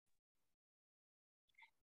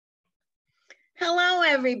Hello,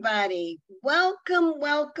 everybody. Welcome,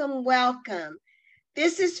 welcome, welcome.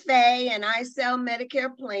 This is Faye, and I sell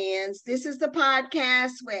Medicare plans. This is the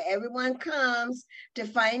podcast where everyone comes to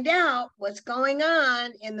find out what's going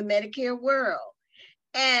on in the Medicare world.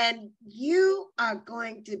 And you are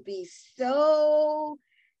going to be so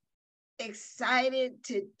excited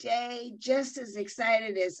today, just as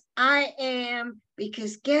excited as I am,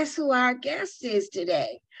 because guess who our guest is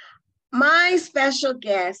today? My special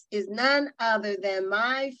guest is none other than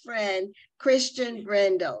my friend, Christian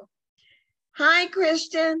Brindle. Hi,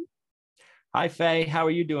 Christian. Hi, Faye. How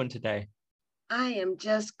are you doing today? I am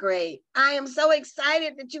just great. I am so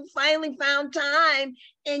excited that you finally found time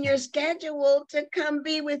in your schedule to come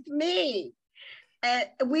be with me.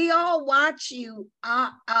 We all watch you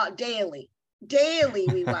daily. Daily,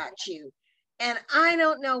 we watch you. And I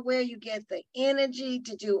don't know where you get the energy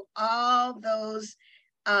to do all those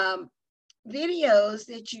videos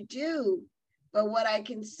that you do, but what I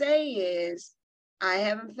can say is I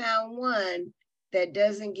haven't found one that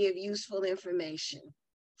doesn't give useful information.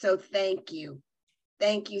 So thank you.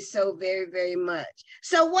 Thank you so very, very much.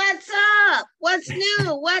 So what's up? What's new?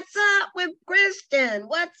 What's up with Christian?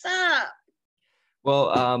 What's up?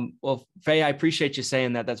 Well, Faye, I appreciate you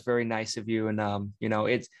saying that. That's very nice of you. And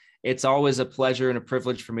it's always a pleasure and a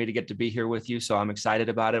privilege for me to get to be here with you. So I'm excited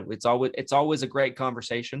about it. It's always a great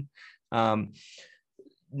conversation.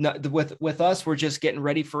 With us, we're just getting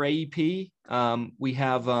ready for AEP. We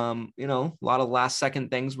have a lot of last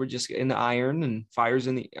second things. We're just in the irons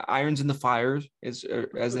in the fires,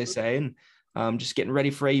 as they say, and just getting ready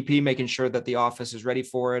for AEP, making sure that the office is ready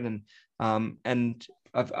for it. And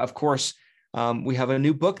of course, we have a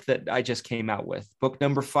new book that I just came out with, book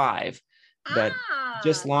number 5, that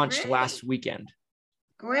just launched last weekend.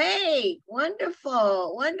 Great.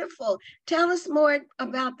 Wonderful. Wonderful. Tell us more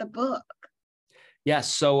about the book.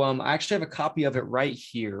 Yes. So I actually have a copy of it right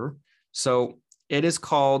here. So it is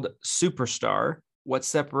called Superstar: What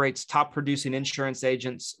Separates Top Producing Insurance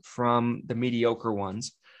Agents from the Mediocre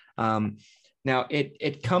Ones. Now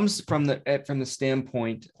it comes from the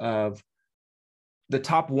standpoint of the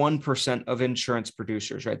top 1% of insurance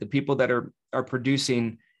producers, right? The people that are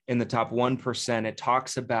producing in the top 1%. It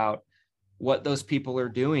talks about what those people are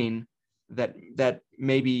doing that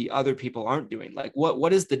maybe other people aren't doing. Like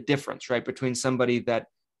what is the difference, right, between somebody that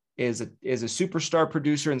is a superstar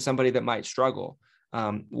producer and somebody that might struggle?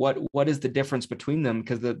 What is the difference between them?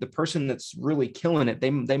 Because the person that's really killing it,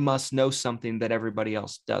 they must know something that everybody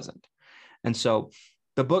else doesn't. And so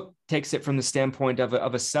the book takes it from the standpoint of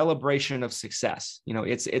a celebration of success.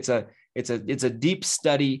 It's a deep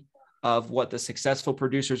study of what the successful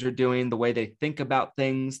producers are doing, the way they think about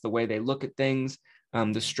things, the way they look at things,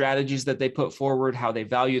 the strategies that they put forward, how they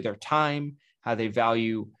value their time, how they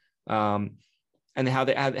value, and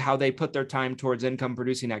how they put their time towards income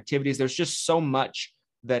producing activities. There's just so much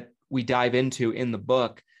that we dive into in the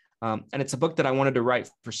book. And it's a book that I wanted to write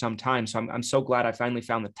for some time. So I'm so glad I finally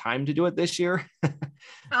found the time to do it this year.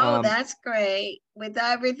 That's great. With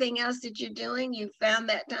everything else that you're doing, you found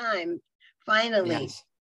that time finally. Yes.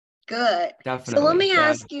 Good. Definitely. So let me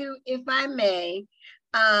ask you, if I may,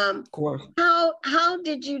 of course. How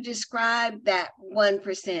did you describe that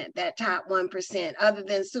 1%, that top 1%, other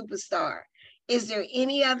than superstar? Is there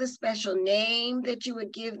any other special name that you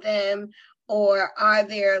would give them? Or are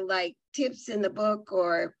there like tips in the book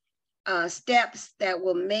or steps that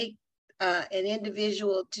will make an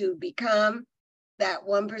individual to become that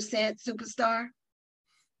 1% superstar?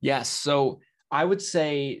 Yes. So I would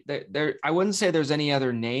say that I wouldn't say there's any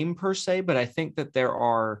other name per se, but I think that there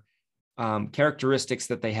are characteristics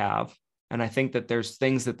that they have. And I think that there's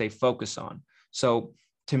things that they focus on. So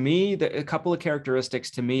to me, a couple of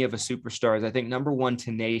characteristics to me of a superstar is, I think, number one,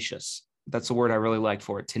 tenacious. That's the word I really like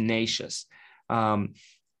for it, tenacious.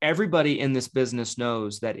 Everybody in this business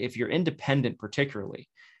knows that if you're independent, particularly,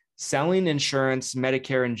 selling insurance,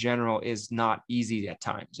 Medicare in general, is not easy at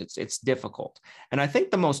times. It's difficult. And I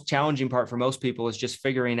think the most challenging part for most people is just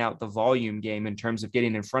figuring out the volume game in terms of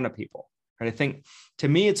getting in front of people. Right? I think, to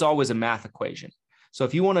me, it's always a math equation. So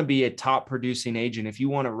if you want to be a top producing agent, if you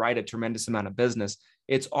want to write a tremendous amount of business,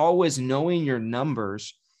 it's always knowing your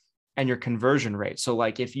numbers and your conversion rate. So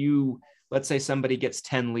like let's say somebody gets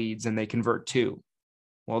 10 leads and they convert 2.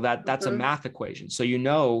 Well, that's a math equation.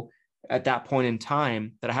 So at that point in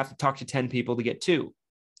time that I have to talk to 10 people to get 2.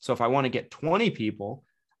 So if I want to get 20 people,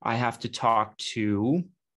 I have to talk to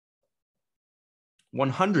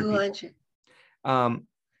 100 people.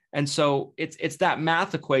 And so it's that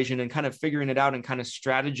math equation and kind of figuring it out and kind of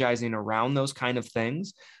strategizing around those kind of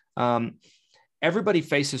things. everybody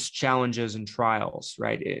faces challenges and trials,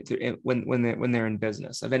 right? When they're in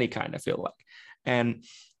business of any kind, I feel like. And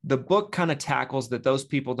the book kind of tackles that those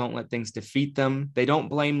people don't let things defeat them. They don't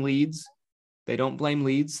blame leads. They don't blame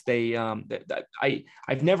leads.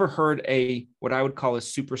 I've never heard what I would call a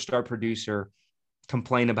superstar producer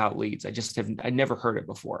complain about leads. I never heard it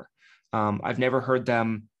before. I've never heard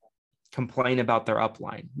them complain about their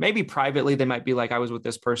upline. Maybe privately, they might be like, I was with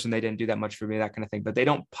this person, they didn't do that much for me, that kind of thing, but they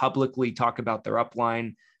don't publicly talk about their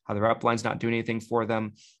upline, how their upline's not doing anything for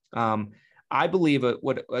them. I believe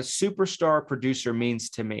what a superstar producer means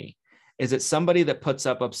to me is it's somebody that puts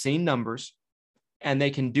up obscene numbers, and they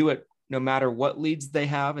can do it no matter what leads they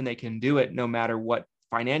have, and they can do it no matter what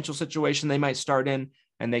financial situation they might start in,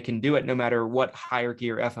 and they can do it no matter what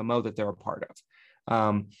hierarchy or FMO that they're a part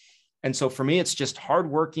of. And so for me, it's just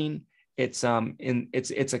hardworking. It's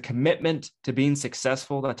a commitment to being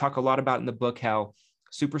successful. I talk a lot about in the book how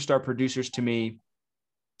superstar producers, to me,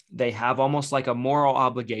 they have almost like a moral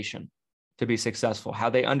obligation to be successful, how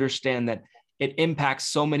they understand that it impacts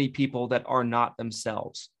so many people that are not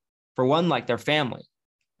themselves. For one, like their family,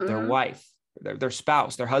 their wife, their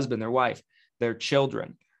spouse, their husband, their wife, their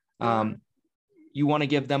children. You want to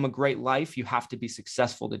give them a great life, you have to be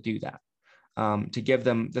successful to do that, to give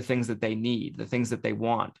them the things that they need, the things that they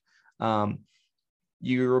want.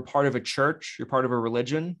 You're a part of a church, you're part of a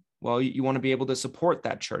religion. Well, you want to be able to support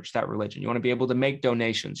that church, that religion. You want to be able to make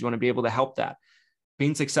donations. You want to be able to help that.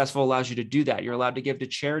 Being successful allows you to do that. You're allowed to give to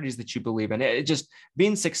charities that you believe in. It just,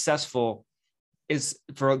 being successful is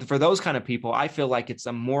for those kind of people, I feel like it's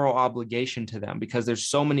a moral obligation to them, because there's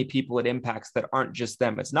so many people it impacts that aren't just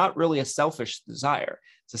them. It's not really a selfish desire.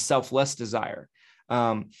 It's a selfless desire.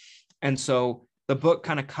 And so the book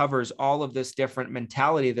kind of covers all of this different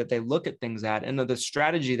mentality that they look at things at, and the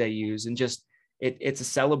strategy they use, and just it's a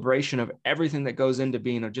celebration of everything that goes into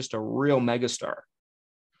being just a real megastar.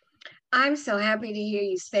 I'm so happy to hear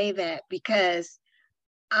you say that, because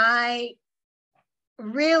I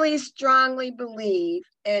really strongly believe,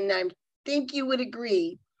 and I think you would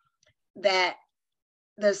agree, that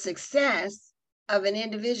the success of an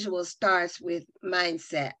individual starts with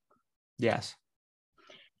mindset. Yes.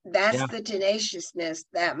 That's the tenaciousness,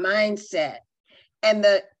 that mindset. And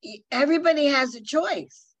everybody has a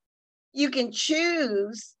choice. You can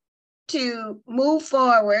choose to move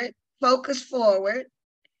forward, focus forward,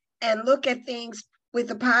 and look at things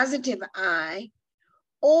with a positive eye,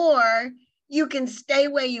 or you can stay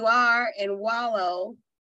where you are and wallow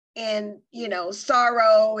in,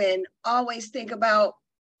 sorrow, and always think about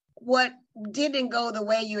what didn't go the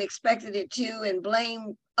way you expected it to and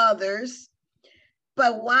blame others.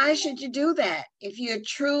 But why should you do that? If you're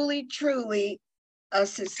truly, truly a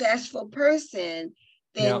successful person,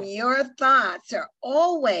 then your thoughts are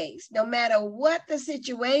always, no matter what the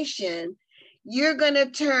situation, you're going to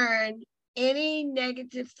turn any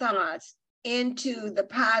negative thoughts into the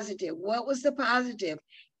positive. What was the positive?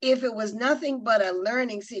 If it was nothing but a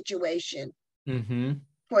learning situation,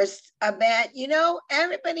 for a bad,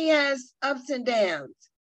 everybody has ups and downs.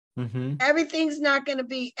 Everything's not going to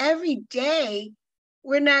be every day.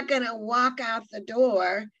 We're not going to walk out the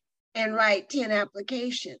door and write 10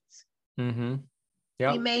 applications.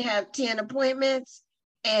 We may have 10 appointments,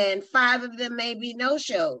 and 5 of them may be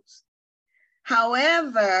no-shows.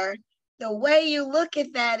 However, the way you look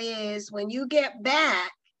at that is, when you get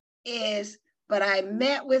back, but I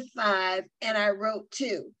met with 5 and I wrote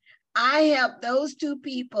 2. I helped those 2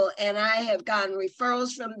 people, and I have gotten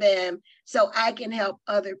referrals from them, so I can help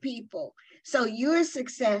other people. So you're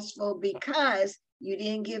successful because you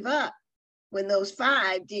didn't give up when those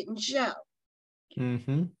 5 didn't show.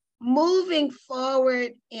 Moving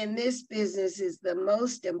forward in this business is the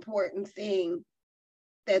most important thing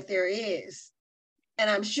that there is. And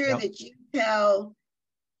I'm sure that you tell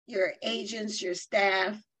your agents, your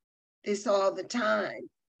staff, this all the time.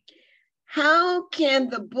 How can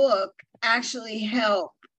the book actually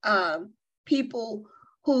help people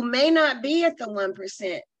who may not be at the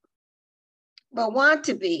 1%, but want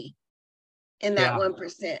to be in that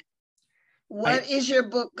 1%? What is your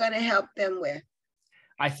book going to help them with?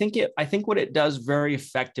 I think what it does very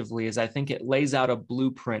effectively is, I think it lays out a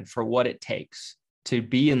blueprint for what it takes to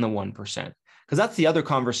be in the 1%. Because that's the other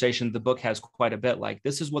conversation the book has quite a bit. Like,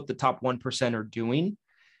 this is what the top 1% are doing.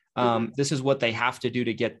 This is what they have to do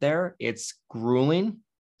to get there. It's grueling.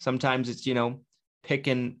 Sometimes it's,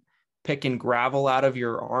 picking gravel out of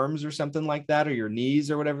your arms or something like that, or your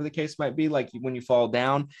knees, or whatever the case might be. Like, when you fall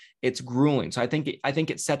down, it's grueling. So I think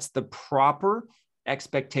it sets the proper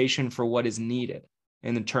expectation for what is needed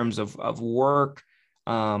in terms of work,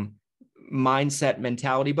 mindset,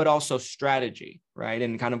 mentality, but also strategy, right?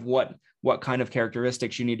 And kind of what what kind of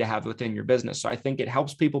characteristics you need to have within your business. So I think it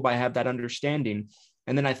helps people by have that understanding.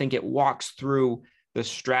 And then I think it walks through the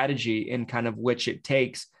strategy in kind of which it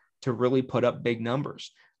takes to really put up big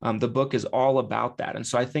numbers. The book is all about that. And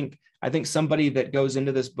so I think somebody that goes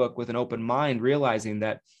into this book with an open mind, realizing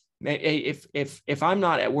that if I'm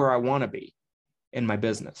not at where I want to be in my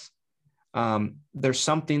business, there's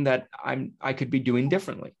something that I could be doing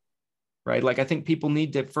differently, right? Like, I think people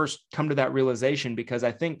need to first come to that realization, because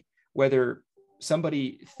I think whether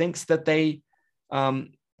somebody thinks that they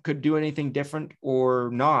could do anything different or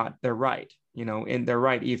not, they're right, and they're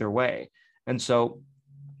right either way. And so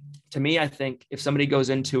to me, I think if somebody goes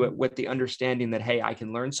into it with the understanding that, hey, I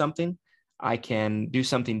can learn something, I can do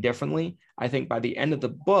something differently, I think by the end of the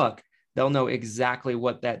book, they'll know exactly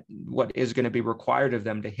what is going to be required of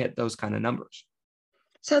them to hit those kind of numbers.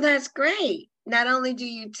 So that's great. Not only do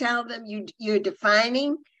you tell them you're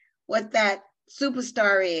defining what that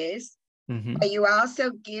superstar is, but you're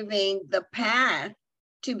also giving the path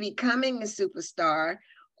to becoming a superstar,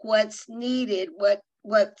 what's needed, what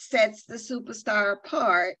sets the superstar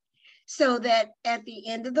apart, so that at the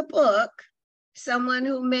end of the book, someone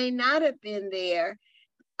who may not have been there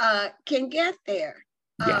can get there.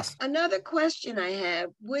 Yes. Another question I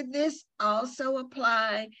have, would this also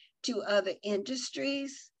apply to other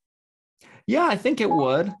industries? Yeah, I think it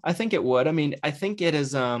would. I mean, I think it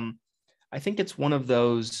is, I think it's one of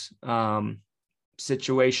those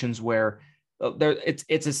situations where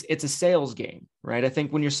it's a sales game, right? I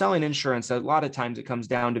think when you're selling insurance, a lot of times it comes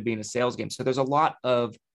down to being a sales game. So there's a lot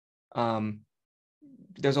of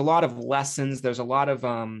lessons. There's a lot of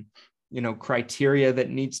criteria that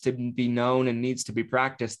needs to be known and needs to be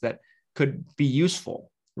practiced that could be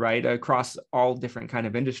useful, right, across all different kind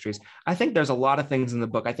of industries. I think there's a lot of things in the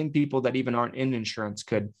book I think people that even aren't in insurance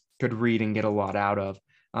could read and get a lot out of.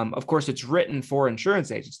 Of course, it's written for insurance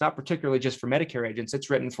agents, not particularly just for Medicare agents. It's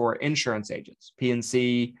written for insurance agents,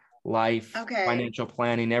 P&C, life, financial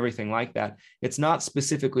planning, everything like that. It's not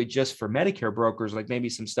specifically just for Medicare brokers, like maybe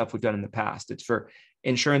some stuff we've done in the past. It's for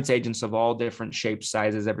insurance agents of all different shapes,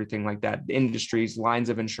 sizes, everything like that, industries, lines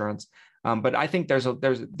of insurance. But I think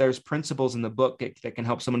there's principles in the book that can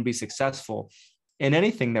help someone be successful in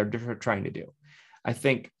anything they're trying to do. I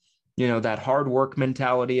think, that hard work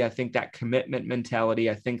mentality, I think that commitment mentality,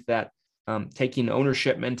 I think that taking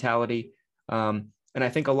ownership mentality. And I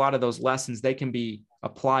think a lot of those lessons, they can be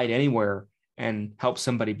applied anywhere and help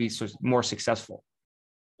somebody be more successful.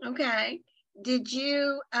 Okay. Did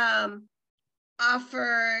you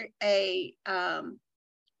offer a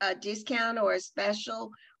discount or a special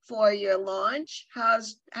for your launch?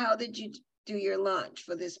 How did you do your launch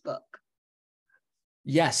for this book?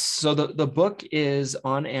 Yes. So the book is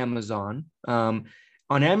on Amazon. On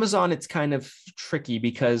Amazon, it's kind of tricky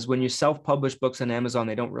because when you self-publish books on Amazon,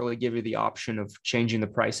 they don't really give you the option of changing the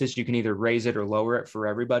prices. You can either raise it or lower it for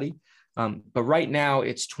everybody. But right now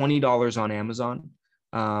it's $20 on Amazon.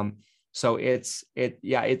 So it's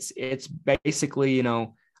basically,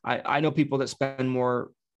 I know people that spend more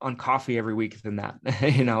on coffee every week than that,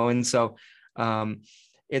 and so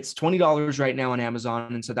it's $20 right now on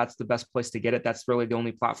Amazon. And so that's the best place to get it. That's really the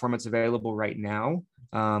only platform that's available right now.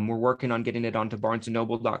 We're working on getting it onto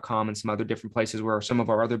barnesandnoble.com and some other different places where some of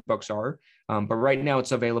our other books are. But right now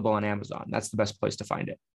it's available on Amazon. That's the best place to find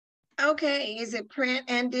it. Okay. Is it print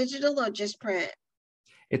and digital or just print?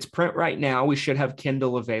 It's print right now. We should have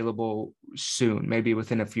Kindle available soon, maybe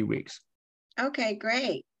within a few weeks. Okay,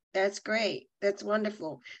 great. That's great. That's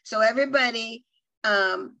wonderful. So everybody,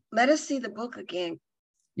 let us see the book again.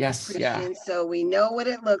 Yes. Christian, yeah. So we know what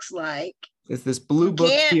it looks like. It's this blue book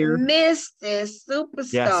here. Can't miss this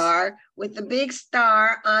superstar with the big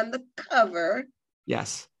star on the cover.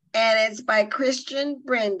 Yes. And it's by Christian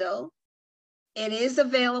Brindle. It is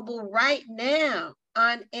available right now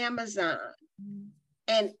on Amazon.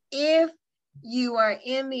 And if you are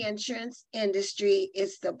in the insurance industry,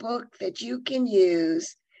 it's the book that you can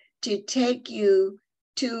use to take you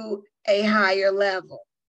to a higher level.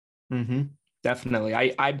 Mm-hmm. Definitely.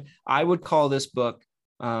 I would call this book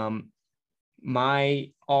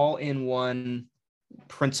my all-in-one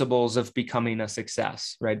principles of becoming a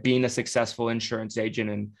success, right? Being a successful insurance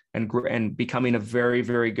agent and becoming a very,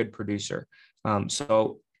 very good producer.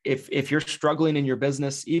 So if you're struggling in your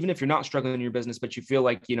business, even if you're not struggling in your business, but you feel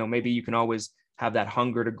like, maybe you can always have that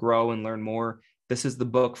hunger to grow and learn more, this is the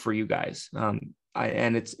book for you guys. Like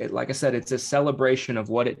I said, it's a celebration of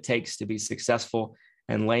what it takes to be successful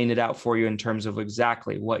and laying it out for you in terms of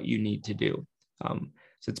exactly what you need to do.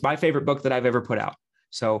 So it's my favorite book that I've ever put out.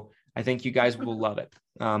 So I think you guys will love it.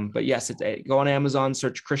 But yes, go on Amazon,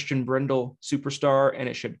 search Christian Brindle Superstar, and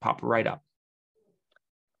it should pop right up.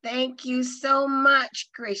 Thank you so much,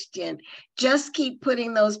 Christian. Just keep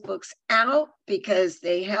putting those books out because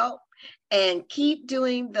they help, and keep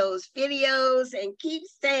doing those videos and keep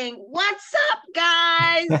saying, "What's up,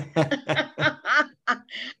 guys?"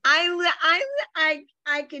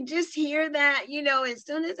 I can just hear that, as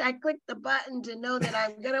soon as I click the button to know that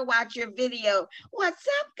I'm gonna watch your video. What's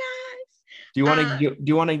up, guys? Do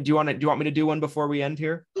you want me to do one before we end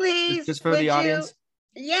here? Please, Just for the audience?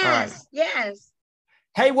 Yes, all right. Yes.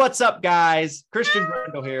 Hey, what's up, guys? Christian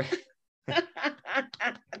Brendel here.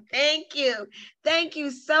 Thank you. Thank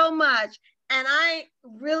you so much. And I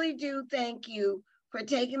really do thank you for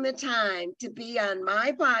taking the time to be on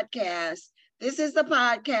my podcast. This is the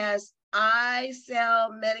podcast, I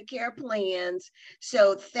Sell Medicare Plans.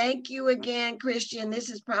 So thank you again, Christian. This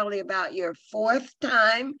is probably about your 4th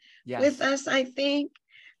time with us, I think.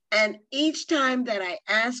 And each time that I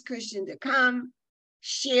ask Christian to come,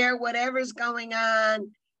 share whatever's going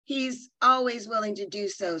on, he's always willing to do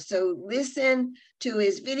so. So listen to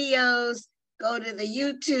his videos, go to the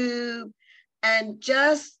YouTube, and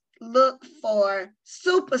just look for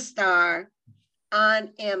Superstar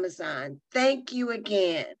on Amazon. Thank you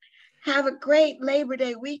again. Have a great Labor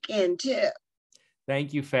Day weekend too.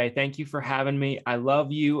 Thank you, Faye. Thank you for having me. I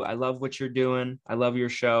love you. I love what you're doing. I love your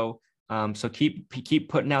show. So keep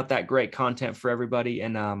putting out that great content for everybody,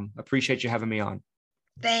 and appreciate you having me on.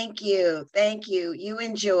 Thank you. Thank you. You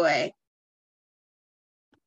enjoy.